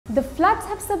The floods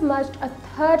have submerged a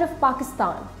third of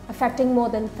Pakistan, affecting more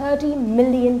than 30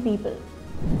 million people.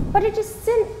 But it is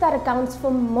Sindh that accounts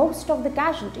for most of the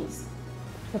casualties.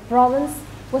 The province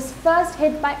was first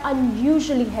hit by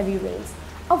unusually heavy rains,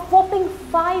 a whopping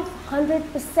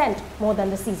 500% more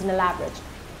than the seasonal average,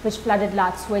 which flooded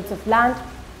large swathes of land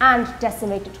and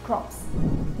decimated crops.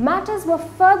 Matters were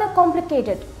further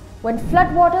complicated when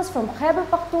floodwaters from Khyber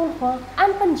Pakhtunkhwa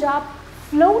and Punjab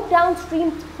flowed downstream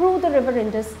through the River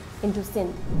Indus into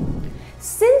Sindh.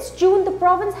 Since June, the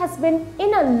province has been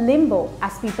in a limbo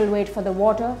as people wait for the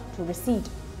water to recede.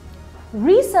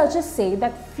 Researchers say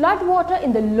that floodwater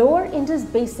in the lower Indus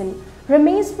basin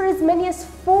remains for as many as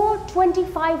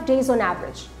 425 days on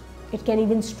average. It can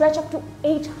even stretch up to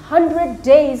 800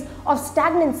 days of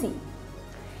stagnancy.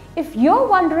 If you're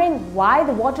wondering why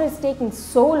the water is taking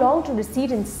so long to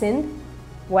recede in Sindh,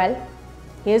 well,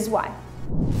 here's why.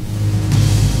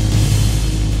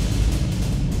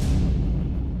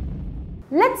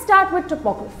 Let's start with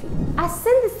topography. As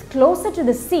Sindh is closer to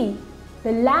the sea,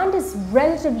 the land is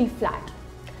relatively flat.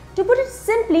 To put it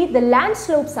simply, the land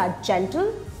slopes are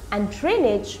gentle and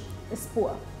drainage is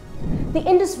poor. The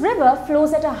Indus River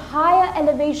flows at a higher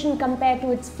elevation compared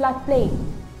to its floodplain.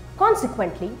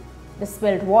 Consequently, the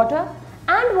spilled water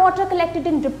and water collected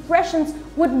in depressions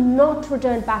would not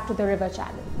return back to the river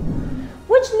channel,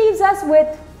 which leaves us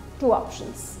with two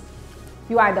options.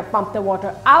 You either pump the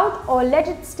water out or let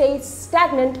it stay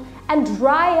stagnant and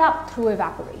dry up through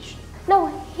evaporation. Now,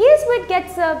 here's where it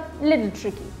gets a little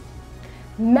tricky.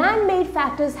 Man-made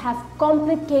factors have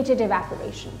complicated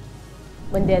evaporation.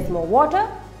 When there's more water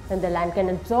than the land can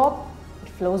absorb, it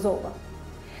flows over.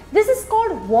 This is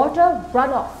called water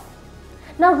runoff.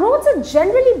 Now, roads are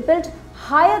generally built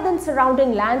higher than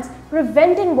surrounding lands,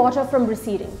 preventing water from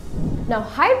receding. Now,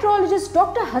 hydrologist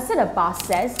Dr. Abbas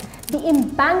says the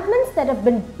embankments that have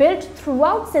been built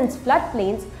throughout Sindh's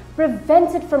floodplains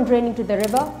prevents it from draining to the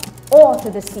river or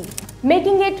to the sea,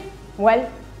 making it,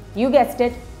 well, you guessed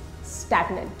it,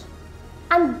 stagnant.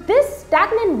 And this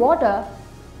stagnant water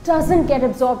doesn't get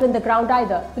absorbed in the ground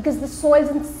either because the soils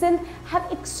in Sindh have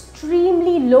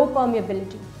extremely low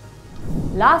permeability.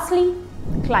 Lastly,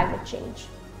 climate change.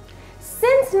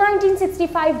 Since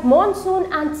 1965,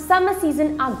 monsoon and summer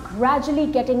season are gradually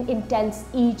getting intense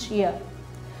each year.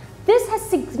 This has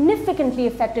significantly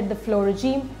affected the flow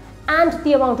regime and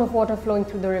the amount of water flowing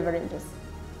through the River Indus.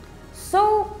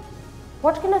 So,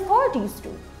 what can authorities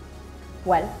do?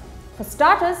 Well, for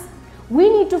starters, we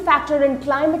need to factor in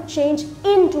climate change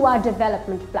into our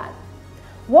development plan.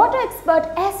 Water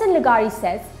expert S. N. Ligari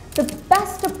says the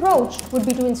best approach would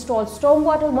be to install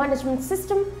stormwater management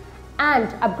system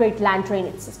and upgrade land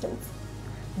drainage systems.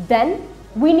 Then,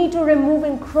 we need to remove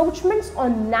encroachments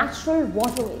on natural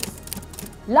waterways.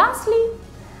 Lastly,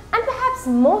 and perhaps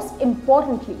most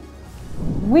importantly,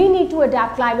 we need to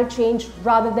adapt climate change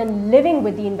rather than living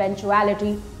with the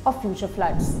eventuality of future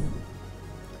floods.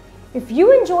 If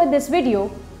you enjoyed this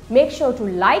video, make sure to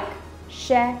like,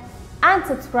 share and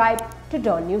subscribe to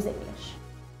DawnNews English.